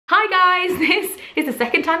guys, this is the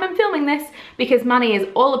second time I'm filming this because Manny is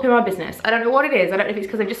all up in my business. I don't know what it is. I don't know if it's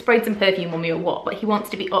because I've just sprayed some perfume on me or what, but he wants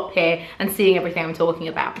to be up here and seeing everything I'm talking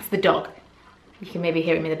about. It's the dog. You can maybe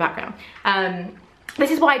hear him in the background. This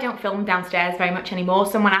is why I don't film downstairs very much anymore.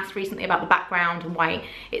 Someone asked recently about the background and why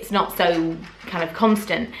it's not so kind of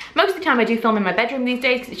constant. Most of the time I do film in my bedroom these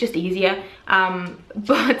days because it's just easier,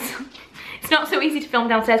 but it's not so easy to film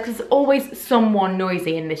downstairs because there's always someone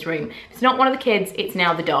noisy in this room. If it's not one of the kids, it's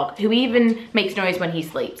now the dog, who even makes noise when he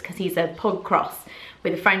sleeps because he's a pug cross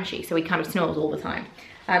with a Frenchie, so he kind of snores all the time.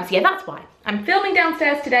 So yeah, that's why. I'm filming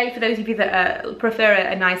downstairs today for those of you that prefer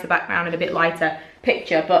a nicer background and a bit lighter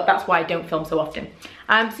picture, but that's why I don't film so often.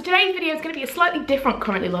 So today's video is going to be a slightly different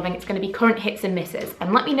Currently Loving. It's going to be current hits and misses,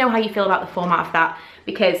 and let me know how you feel about the format of that,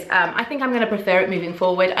 because I think I'm going to prefer it moving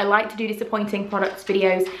forward. I like to do disappointing products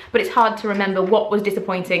videos, but it's hard to remember what was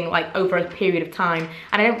disappointing like over a period of time,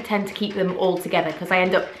 and I don't tend to keep them all together because I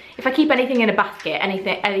end up, if I keep anything in a basket,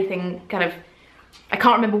 anything kind of, I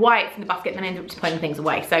can't remember why it's in the basket, and then I end up just putting things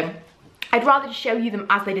away. So I'd rather just show you them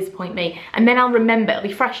as they disappoint me, and then I'll remember, it'll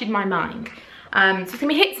be fresh in my mind. So it's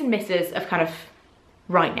gonna be hits and misses of kind of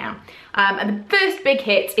right now. And the first big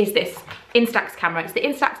hit is this Instax camera. It's the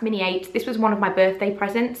Instax Mini 8. This was one of my birthday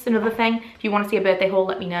presents, another thing. If you wanna see a birthday haul,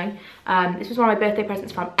 let me know. This was one of my birthday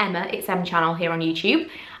presents from Emma, ItsEmChannel here on YouTube.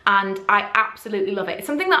 And I absolutely love it. It's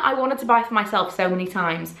something that I wanted to buy for myself so many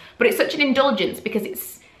times, but it's such an indulgence because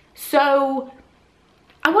it's so,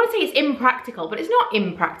 I want to say it's impractical, but it's not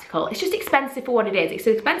impractical. It's just expensive for what it is. It's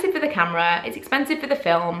expensive for the camera, it's expensive for the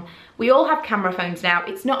film. We all have camera phones now.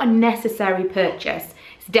 It's not a necessary purchase.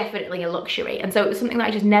 It's definitely a luxury. And so it was something that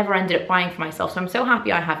I just never ended up buying for myself. So I'm so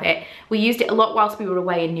happy I have it. We used it a lot whilst we were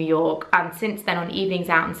away in New York. And since then on evenings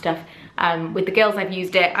out and stuff, with the girls I've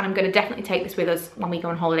used it. And I'm gonna definitely take this with us when we go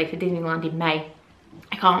on holiday to Disneyland in May.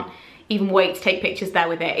 I can't even wait to take pictures there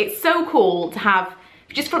with it. It's so cool to have,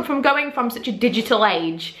 just from going from such a digital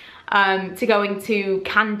age to going to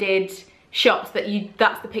candid shots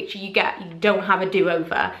that's the picture you get. You don't have a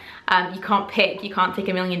do-over. You can't pick, you can't take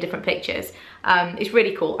a million different pictures. It's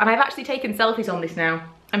really cool. And I've actually taken selfies on this now.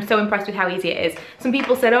 I'm so impressed with how easy it is. Some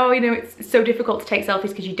people said, oh, you know, it's so difficult to take selfies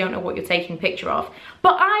because you don't know what you're taking a picture of.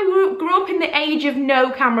 But I grew up in the age of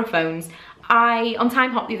no camera phones. On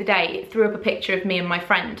Time Hop the other day, it threw up a picture of me and my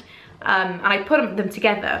friend. And I put them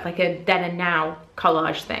together like a then and now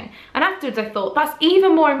collage thing. And afterwards I thought, that's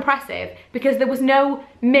even more impressive because there was no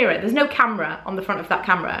mirror, there's no camera on the front of that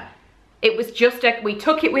camera. It was just, we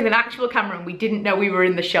took it with an actual camera and we didn't know we were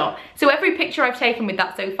in the shot. So every picture I've taken with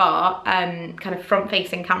that so far, kind of front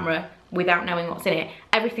facing camera without knowing what's in it,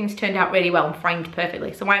 everything's turned out really well and framed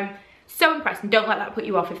perfectly. So I'm so impressed, and don't let that put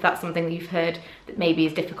you off if that's something that you've heard that maybe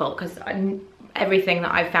is difficult, because everything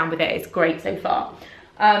that I've found with it is great so far.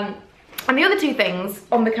 And the other two things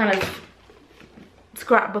on the kind of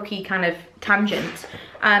scrapbooky kind of tangent,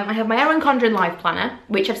 I have my Erin Condren live planner,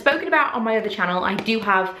 which I've spoken about on my other channel. I do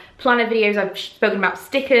have planner videos. I've spoken about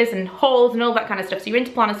stickers and hauls and all that kind of stuff. So you're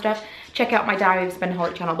into planner stuff, check out my Diary of a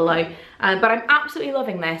Spendaholic channel below. But I'm absolutely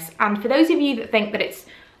loving this. And for those of you that think that it's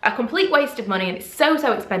a complete waste of money and it's so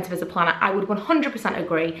expensive as a planner, I would 100%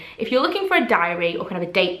 agree. If you're looking for a diary or kind of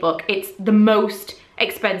a date book, it's the most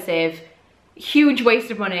expensive, huge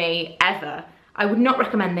waste of money ever. I would not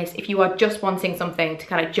recommend this if you are just wanting something to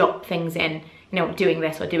kind of jot things in, you know, doing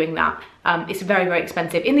this or doing that. It's very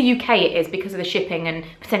expensive. In the UK it is, because of the shipping and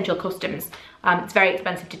potential customs. It's very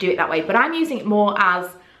expensive to do it that way, but I'm using it more as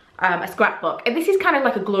a scrapbook. And this is kind of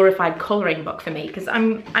like a glorified colouring book for me, because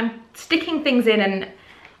I'm sticking things in and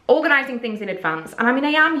organising things in advance. And I mean,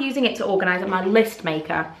 I am using it to organise my list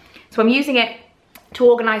maker. So I'm using it to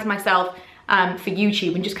organise myself for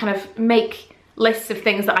YouTube and just kind of make lists of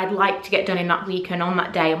things that I'd like to get done in that week and on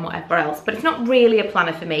that day and whatever else. But it's not really a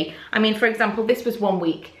planner for me. I mean, for example, this was 1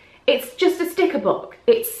 week. It's just a sticker book.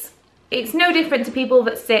 It's no different to people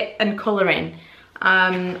that sit and colour in.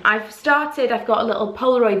 I've got a little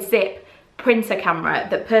Polaroid zip printer camera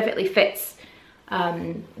that perfectly fits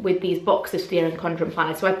with these boxes for the Erin Condren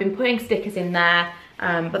planner. So I've been putting stickers in there,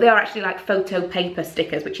 but they are actually like photo paper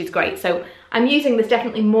stickers, which is great. So I'm using this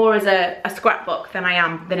definitely more as a scrapbook than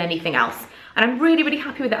anything else. And I'm really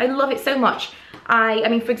happy with it. I love it so much. I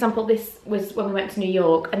mean, for example, this was when we went to New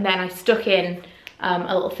York, and then I stuck in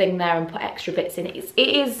a little thing there and put extra bits in it.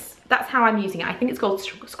 That's how I'm using it. I think it's called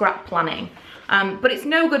scrap planning. But it's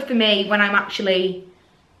no good for me when I'm actually,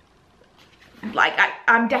 like,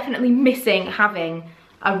 I'm definitely missing having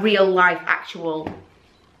a real life actual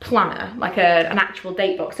planner, like an actual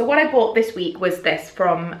date book. So what I bought this week was this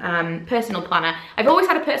from Personal Planner. I've always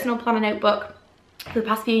had a Personal Planner notebook for the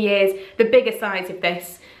past few years, the bigger size of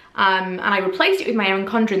this. and I replaced it with my own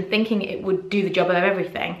Condren thinking it would do the job of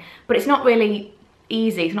everything, but it's not really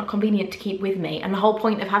easy, it's not convenient to keep with me. And the whole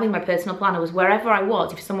point of having my personal planner was wherever I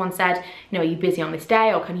was, if someone said, you know, are you busy on this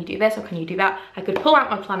day, or can you do this, or can you do that, I could pull out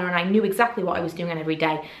my planner and I knew exactly what I was doing on every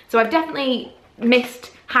day. So I've definitely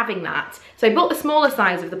missed having that. So I bought the smaller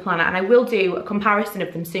size of the planner, and I will do a comparison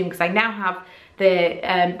of them soon, because I now have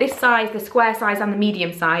the this size, the square size and the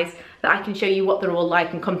medium size, that I can show you what they're all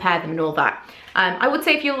like and compare them and all that. I would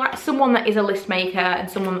say if you're like someone that is a list maker and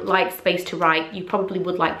someone that likes space to write, you probably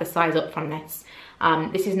would like the size up from this.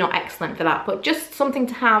 This is not excellent for that, but just something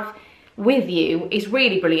to have with you is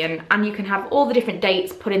really brilliant. And you can have all the different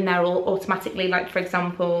dates put in there all automatically. Like, for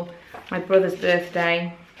example, my brother's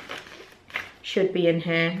birthday should be in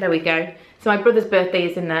here. There we go. So my brother's birthday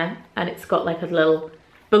is in there, and it's got like a little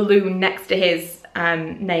balloon next to his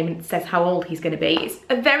name, and it says how old he's going to be. It's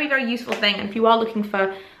a very, very useful thing. And if you are looking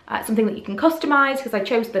for something that you can customize, because I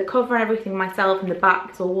chose the cover and everything myself, and the back,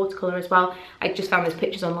 it's all watercolor as well. I just found those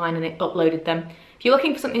pictures online and it uploaded them. If you're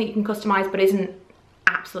looking for something that you can customize but isn't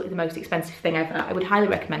absolutely the most expensive thing ever, I would highly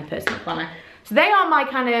recommend Personal Planner. So they are my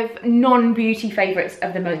kind of non-beauty favorites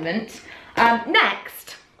of the moment.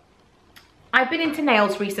 Next, I've been into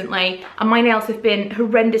nails recently, and my nails have been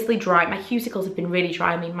horrendously dry. My cuticles have been really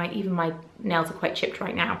dry. I mean, even my nails are quite chipped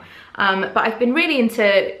right now. But I've been really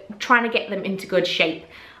into trying to get them into good shape.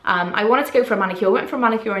 I wanted to go for a manicure. I went for a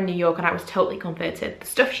manicure in New York, and I was totally converted. The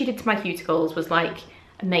stuff she did to my cuticles was like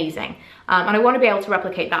amazing. And I want to be able to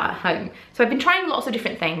replicate that at home. So I've been trying lots of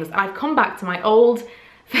different things. I've come back to my old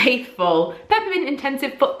faithful Peppermint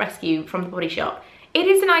Intensive Foot Rescue from the Body Shop. It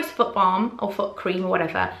is a nice foot balm or foot cream or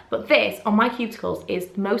whatever, but this on my cuticles is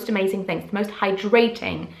the most amazing thing. It's the most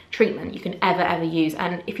hydrating treatment you can ever use.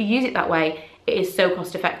 And if you use it that way, it is so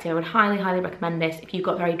cost effective. I would highly recommend this if you've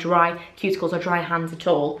got very dry cuticles or dry hands at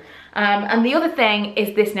all. And the other thing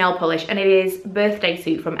is this nail polish, and it is Birthday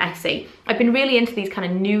Suit from Essie. I've been really into these kind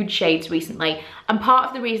of nude shades recently, and part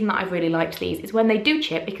of the reason that I've really liked these is when they do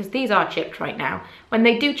chip, because these are chipped right now, when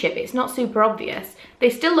they do chip, it's not super obvious. They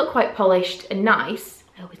still look quite polished and nice.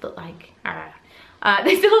 I always look like,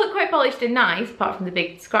 they still look quite polished and nice, apart from the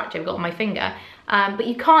big scratch I've got on my finger. But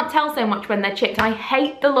you can't tell so much when they're chipped. I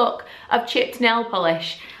hate the look of chipped nail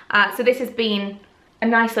polish. So this has been a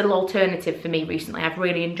nice little alternative for me recently. I've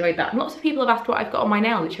really enjoyed that. And lots of people have asked what I've got on my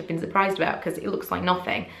nail, which I've been surprised about because it looks like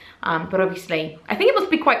nothing. But obviously, I think it must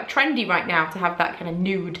be quite trendy right now to have that kind of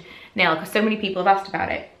nude nail, because so many people have asked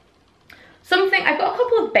about it. I've got a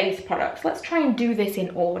couple of base products. Let's try and do this in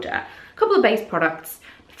order. A couple of base products.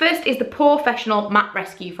 First is the Porefessional Matte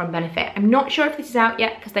Rescue from Benefit. I'm not sure if this is out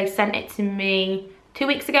yet because they sent it to me 2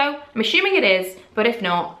 weeks ago. I'm assuming it is, but if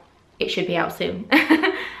not, it should be out soon.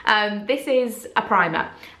 This is a primer.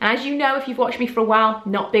 And as you know, if you've watched me for a while,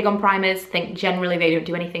 not big on primers. Think generally they don't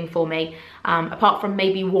do anything for me. Apart from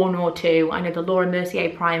maybe one or two. I know the Laura Mercier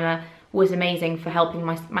primer was amazing for helping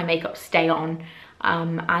my makeup stay on.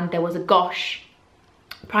 And there was a Gosh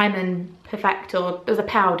Primer Perfector, there was a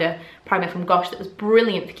powder primer from Gosh that was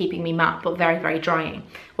brilliant for keeping me matte, but very drying.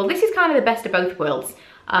 Well, this is kind of the best of both worlds.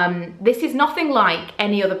 This is nothing like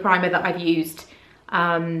any other primer that I've used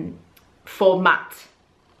for matte,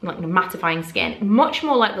 like mattifying skin. Much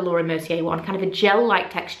more like the Laura Mercier one, kind of a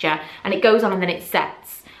gel-like texture, and it goes on and then it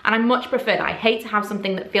sets. And I much prefer that. I hate to have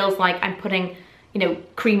something that feels like I'm putting, you know,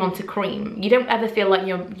 cream onto cream. You don't ever feel like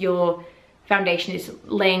your foundation is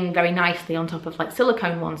laying very nicely on top of like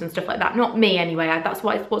silicone ones and stuff like that. Not me anyway. That's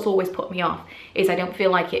what's always put me off, is I don't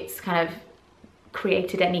feel like it's kind of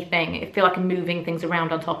created anything. I feel like I'm moving things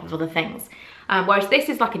around on top of other things. Whereas this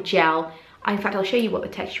is like a gel. In fact, I'll show you what the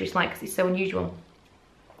texture is like because it's so unusual.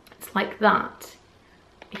 It's like that,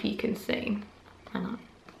 if you can see. Hang on.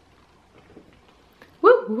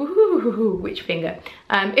 Woo, which finger?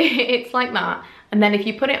 It's like that. And then if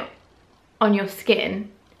you put it on your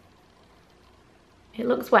skin, it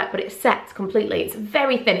looks wet, but it sets completely. It's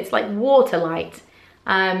very thin. It's like water light.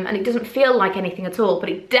 And it doesn't feel like anything at all, but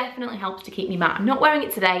it definitely helps to keep me matte. I'm not wearing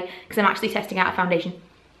it today because I'm actually testing out a foundation.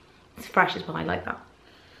 It's fresh as well, I like that.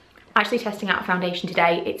 Actually testing out a foundation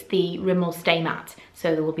today. It's the Rimmel Stay Matte.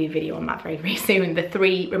 So there will be a video on that very soon. The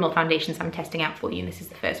 3 Rimmel foundations I'm testing out for you, and this is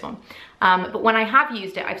the first one. But when I have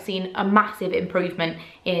used it, I've seen a massive improvement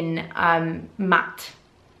in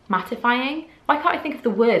mattifying. Why can't I think of the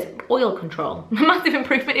words? Oil control. Massive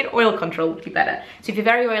improvement in oil control would be better. So if you're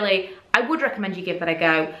very oily, I would recommend you give that a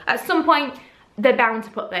go. At some point, they're bound to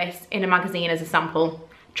put this in a magazine as a sample.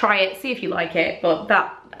 Try it, see if you like it, but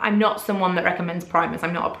I'm not someone that recommends primers.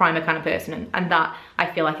 I'm not a primer kind of person, and that I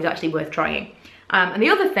feel like is actually worth trying. And the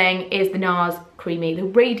other thing is the NARS the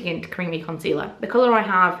Radiant Creamy Concealer. The colour I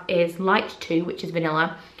have is Light 2, which is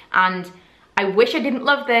vanilla, and I wish I didn't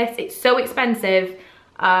love this. It's so expensive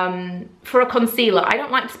for a concealer. I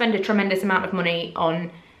don't like to spend a tremendous amount of money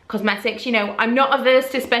on cosmetics. You know, I'm not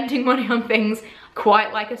averse to spending money on things,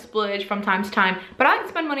 quite like a splurge from time to time, but I like to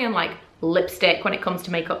spend money on like lipstick when it comes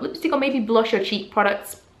to makeup, lipstick or maybe blush or cheek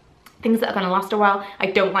products, things that are going to last a while. I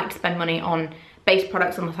don't like to spend money on base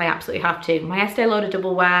products unless I absolutely have to. My Estee Lauder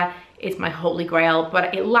Double Wear is my holy grail,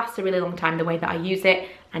 but it lasts a really long time the way that I use it.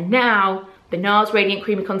 And now the NARS Radiant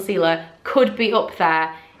Creamy Concealer could be up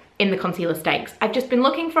there in the concealer stakes. I've just been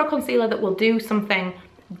looking for a concealer that will do something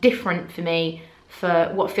different for me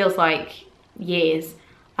for what feels like years.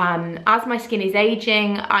 As my skin is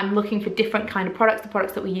aging, I'm looking for different kind of products. The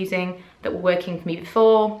products that we're using that were working for me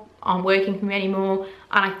before aren't working for me anymore.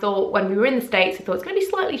 And I thought when we were in the States, I thought it's gonna be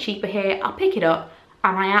slightly cheaper here. I'll pick it up,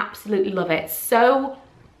 and I absolutely love it. So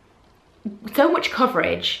much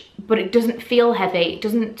coverage, but it doesn't feel heavy. It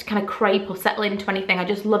doesn't kind of crepe or settle into anything. I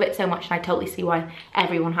just love it so much, and I totally see why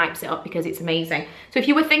everyone hypes it up, because it's amazing. So if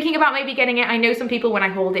you were thinking about maybe getting it, I know some people when I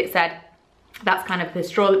hauled it said that's kind of the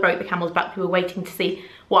straw that broke the camel's back, who were waiting to see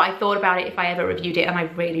what I thought about it if I ever reviewed it, and I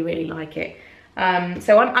really, really like it.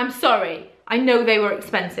 So I'm sorry. I know they were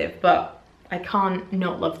expensive, but I can't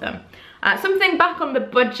not love them. Something back on the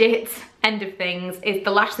budget end of things is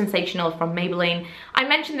the Lash Sensational from Maybelline. I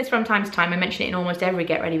mention this from time to time. I mention it in almost every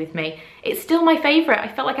Get Ready With Me. It's still my favourite. I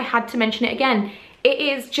felt like I had to mention it again. It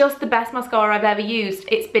is just the best mascara I've ever used.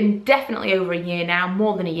 It's been definitely over a year now,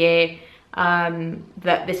 more than a year,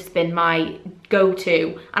 that this has been my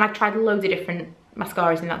go-to. And I've tried loads of different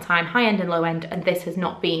mascaras in that time, high end and low end, and this has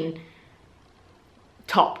not been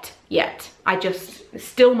topped yet.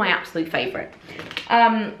 Still my absolute favourite.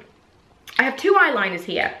 I have two eyeliners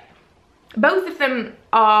here. Both of them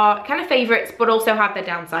are kind of favourites, but also have their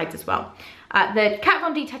downsides as well. The Kat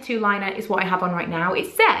Von D Tattoo Liner is what I have on right now. It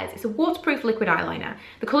says it's a waterproof liquid eyeliner.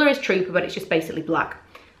 The colour is Trooper, but it's just basically black.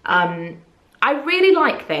 I really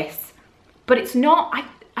like this, but it's not,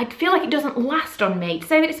 I feel like it doesn't last on me. To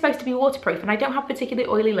say that it's supposed to be waterproof, and I don't have particularly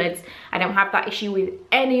oily lids, I don't have that issue with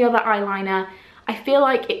any other eyeliner. I feel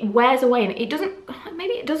like it wears away, and it doesn't,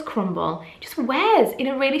 maybe it does crumble. It just wears in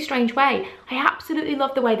a really strange way. I absolutely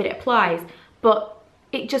love the way that it applies, but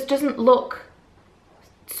it just doesn't look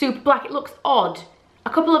super black. It looks odd. A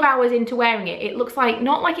couple of hours into wearing it, it looks like,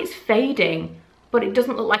 not like it's fading, but it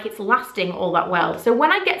doesn't look like it's lasting all that well. So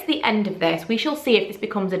when I get to the end of this, we shall see if this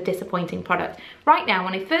becomes a disappointing product. Right now,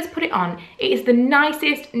 when I first put it on, it is the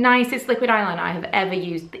nicest liquid eyeliner I have ever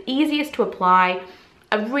used. The easiest to apply.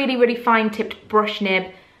 A really, really fine-tipped brush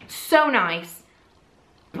nib, so nice.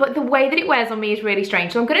 But the way that it wears on me is really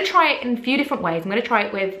strange. So I'm gonna try it in a few different ways. I'm gonna try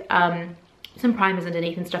it with some primers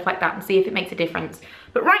underneath and stuff like that and see if it makes a difference.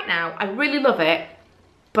 But right now, I really love it,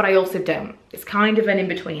 but I also don't. It's kind of an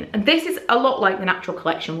in-between. And this is a lot like the Natural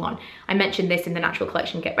Collection one. I mentioned this in the Natural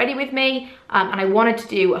Collection Get Ready With Me, and I wanted to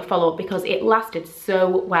do a follow-up because it lasted so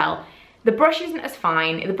well. The brush isn't as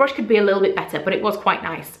fine. The brush could be a little bit better, but it was quite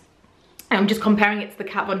nice. I'm just comparing it to the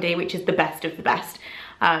Kat Von D, which is the best of the best,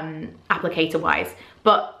 applicator-wise.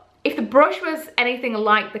 But if the brush was anything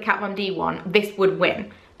like the Kat Von D one, this would win.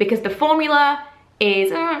 Because the formula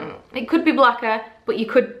is, it could be blacker, but you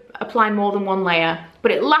could apply more than one layer.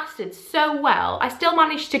 But it lasted so well. I still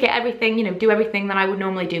managed to get everything, you know, do everything that I would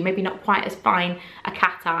normally do. Maybe not quite as fine a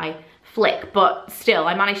cat eye flick, but still,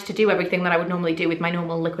 I managed to do everything that I would normally do with my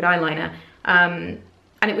normal liquid eyeliner.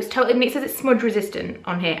 And it was totally, I mean, it says it's smudge resistant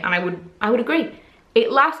on here, and I would agree.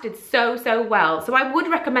 It lasted so well. So I would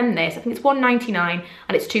recommend this. I think it's $1.99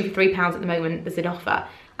 and it's 2 for £3 at the moment. There's an offer.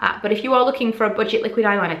 But if you are looking for a budget liquid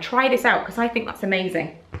eyeliner, try this out, because I think that's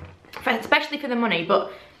amazing. Especially for the money,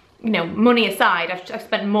 but you know, money aside, I've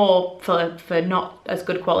spent more for not as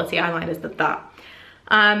good quality eyeliners than that.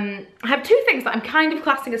 I have two things that I'm kind of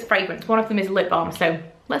classing as fragrance. One of them is lip balm, so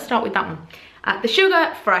let's start with that one. The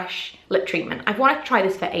Sugar Fresh Lip Treatment. I've wanted to try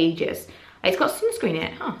this for ages. It's got sunscreen in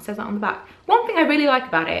it. Oh, it says that on the back. One thing I really like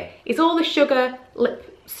about it is all the sugar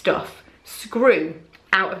lip stuff screw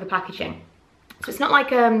out of the packaging. So it's not like,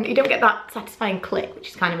 you don't get that satisfying click, which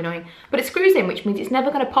is kind of annoying, but it screws in, which means it's never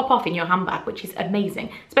gonna pop off in your handbag, which is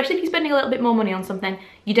amazing. Especially if you're spending a little bit more money on something,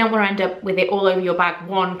 you don't wanna end up with it all over your bag,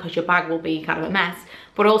 one, because your bag will be kind of a mess,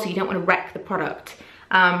 but also you don't wanna wreck the product.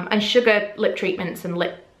 And sugar lip treatments and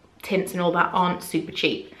lip tints and all that aren't super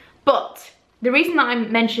cheap. But the reason that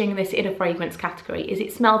I'm mentioning this in a fragrance category is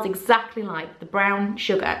it smells exactly like the brown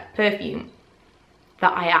sugar perfume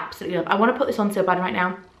that I absolutely love. I wanna put this on so bad right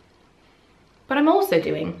now. But I'm also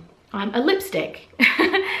doing a lipstick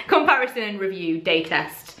comparison and review day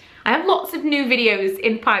test. I have lots of new videos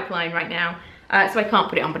in the pipeline right now, so I can't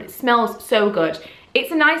put it on, but it smells so good.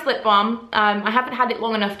 It's a nice lip balm. I haven't had it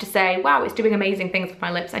long enough to say, wow, it's doing amazing things for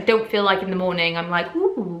my lips. I don't feel like in the morning I'm like,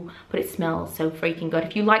 ooh, but it smells so freaking good.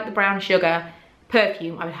 If you like the brown sugar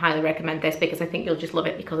perfume, I would highly recommend this because I think you'll just love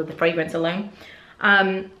it because of the fragrance alone.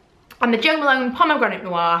 And the Jo Malone Pomegranate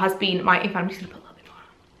Noir has been my, in fact, I'm just gonna put a little bit more on.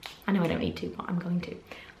 I know I don't need to, but I'm going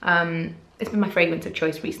to. It's been my fragrance of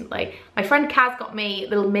choice recently. My friend Kaz got me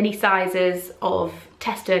little mini sizes of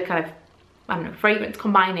tester kind of, I don't know, fragrance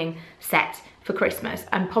combining set for Christmas,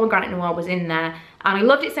 and Pomegranate Noir was in there, and I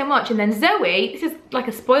loved it so much. And then Zoe, this is like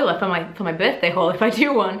a spoiler for my birthday haul if I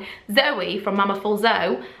do one, Zoe from Mama Full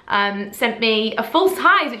Zoe sent me a full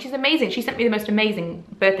size, which is amazing. She sent me the most amazing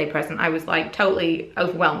birthday present. I was like totally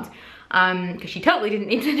overwhelmed because she totally didn't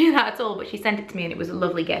need to do that at all, but she sent it to me and it was a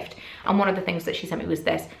lovely gift. And one of the things that she sent me was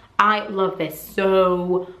this. I love this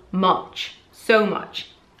so much, so much.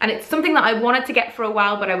 And it's something that I wanted to get for a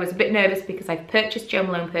while, but I was a bit nervous because I've purchased Jo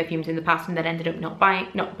Malone perfumes in the past and then ended up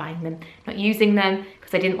not using them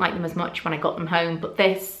because I didn't like them as much when I got them home. But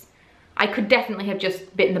this, I could definitely have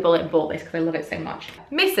just bitten the bullet and bought this because I love it so much.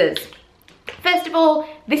 Misses. First of all,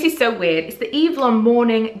 this is so weird. It's the Eve Lom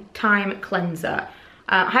Morning Time Cleanser.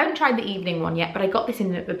 I haven't tried the evening one yet, but I got this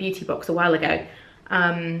in a beauty box a while ago.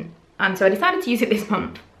 And so I decided to use it this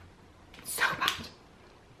month. So bad.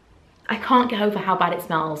 I can't get over how bad it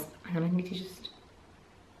smells. I'm gonna need to just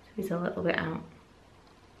squeeze a little bit out.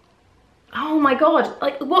 Oh my God,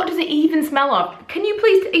 like what does it even smell of? Can you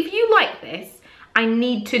please, if you like this, I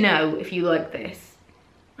need to know if you like this.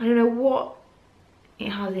 I don't know what it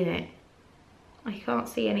has in it. I can't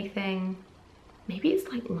see anything. Maybe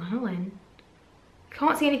it's like lanolin. I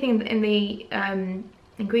can't see anything in the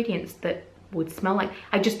ingredients that would smell like.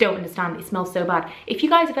 I just don't understand. It smells so bad. If you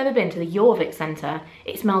guys have ever been to the Jorvik Centre,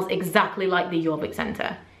 it smells exactly like the Jorvik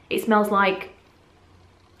Centre. It smells like,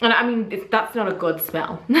 and I mean that's not a good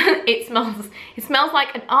smell. it smells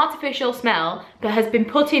like an artificial smell that has been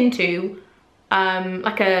put into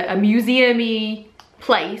like a museum-y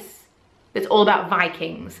place that's all about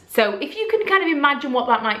Vikings. So if you can kind of imagine what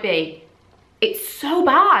that might be, it's so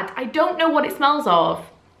bad. I don't know what it smells of,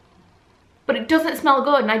 but it doesn't smell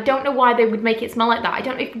good, and I don't know why they would make it smell like that. I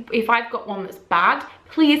don't know if I've got one that's bad.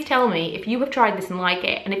 Please tell me if you have tried this and like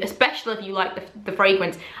it, and especially if you like the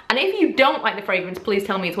fragrance. And if you don't like the fragrance, please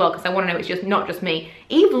tell me as well, because I want to know it's just not just me.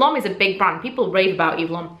 Eve Lom is a big brand. People rave about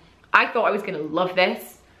Eve Lom. I thought I was going to love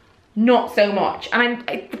this. Not so much. And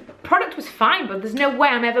the product was fine, but there's no way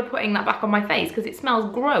I'm ever putting that back on my face because it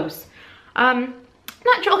smells gross.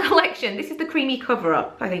 Natural Collection. This is the creamy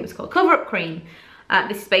cover-up. I think it's called cover-up cream.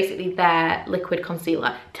 This is basically their liquid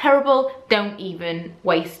concealer. Terrible, don't even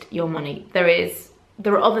waste your money. There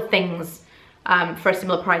are other things for a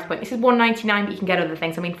similar price point. This is $1.99, but you can get other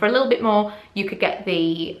things. I mean, for a little bit more, you could get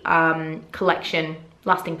the Collection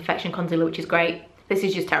Lasting Perfection Concealer, which is great. This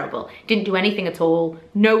is just terrible. Didn't do anything at all,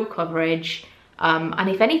 no coverage. And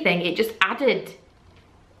if anything, it just added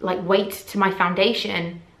like weight to my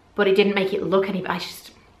foundation, but it didn't make it look any better.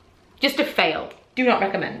 Just a fail, do not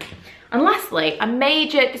recommend. And lastly, a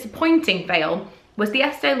major disappointing fail was the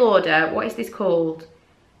Estee Lauder, what is this called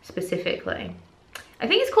specifically? I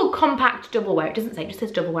think it's called Compact Double Wear. It doesn't say, it just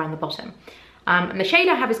says Double Wear on the bottom. And the shade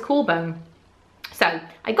I have is Cool Bone. So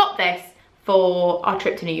I got this for our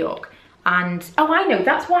trip to New York. And, oh, I know,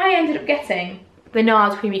 that's why I ended up getting the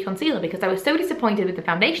NARS Creamy Concealer, because I was so disappointed with the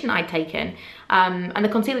foundation I'd taken, and the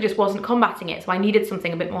concealer just wasn't combating it, so I needed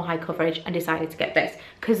something a bit more high coverage and decided to get this,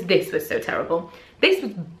 because this was so terrible. This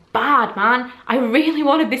was bad, man. I really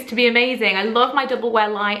wanted this to be amazing. I love my Double Wear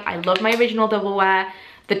Light. I love my original Double Wear.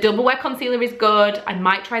 The Double Wear Concealer is good. I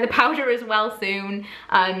might try the powder as well soon.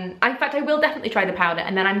 In fact, I will definitely try the powder,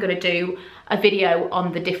 and then I'm going to do a video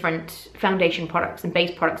on the different foundation products and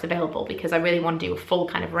base products available, because I really want to do a full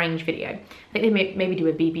kind of range video. I think they may maybe do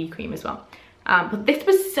a BB cream as well. But this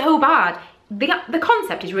was so bad. The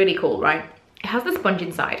concept is really cool, right? It has the sponge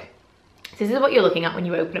inside. So this is what you're looking at when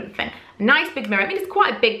you open up the thing. A nice big mirror. I mean, it's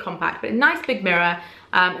quite a big compact, but a nice big mirror.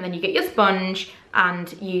 And then you get your sponge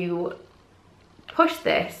and you push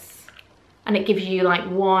this, and it gives you like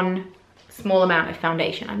one small amount of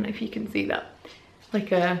foundation. I don't know if you can see that.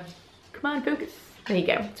 Like a, come on, focus. There you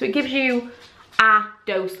go. So it gives you a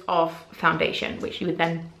dose of foundation, which you would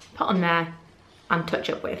then put on there and touch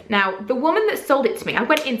up with. Now, the woman that sold it to me, I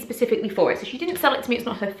went in specifically for it. So she didn't sell it to me, it's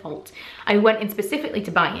not her fault. I went in specifically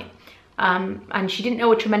to buy it. And she didn't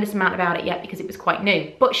know a tremendous amount about it yet because it was quite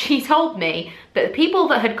new. But she told me that the people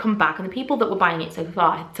that had come back and the people that were buying it so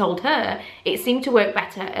far had told her it seemed to work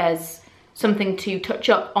better as something to touch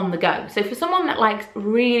up on the go. So for someone that likes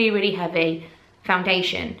really, really heavy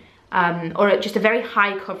foundation, or just a very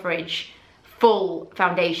high coverage, full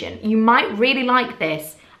foundation. You might really like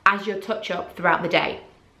this as your touch up throughout the day.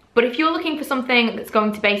 But if you're looking for something that's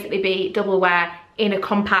going to basically be double wear in a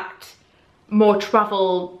compact, more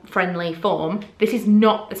travel friendly form, this is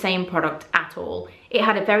not the same product at all. It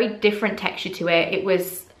had a very different texture to it. It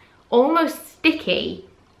was almost sticky.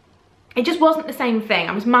 It just wasn't the same thing.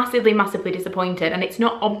 I was massively disappointed, and it's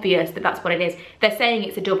not obvious that that's what it is. They're saying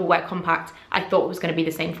it's a double wear compact. I thought it was going to be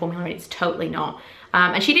the same formula, and it's totally not.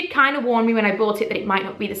 And she did kind of warn me when I bought it that it might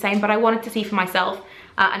not be the same, but I wanted to see for myself,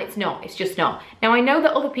 and it's not. It's just not. Now, I know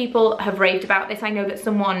that other people have raved about this. I know that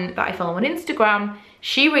someone that I follow on Instagram,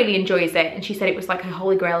 she really enjoys it, and she said it was like her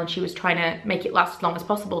holy grail, and she was trying to make it last as long as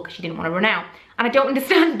possible because she didn't want to run out. And I don't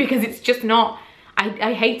understand, because it's just not.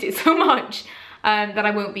 I hate it so much that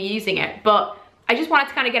I won't be using it. But I just wanted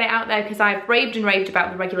to kind of get it out there because I've raved and raved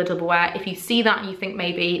about the regular double wear. If you see that and you think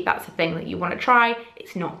maybe that's a thing that you want to try,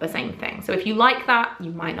 it's not the same thing. So if you like that,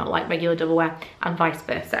 you might not like regular double wear, and vice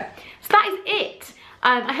versa. So that is it.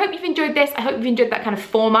 I hope you've enjoyed this. I hope you've enjoyed that kind of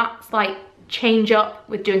format, slight change up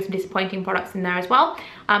with doing some disappointing products in there as well.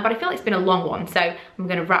 But I feel like it's been a long one, so I'm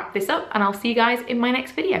going to wrap this up, and I'll see you guys in my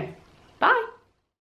next video. Bye.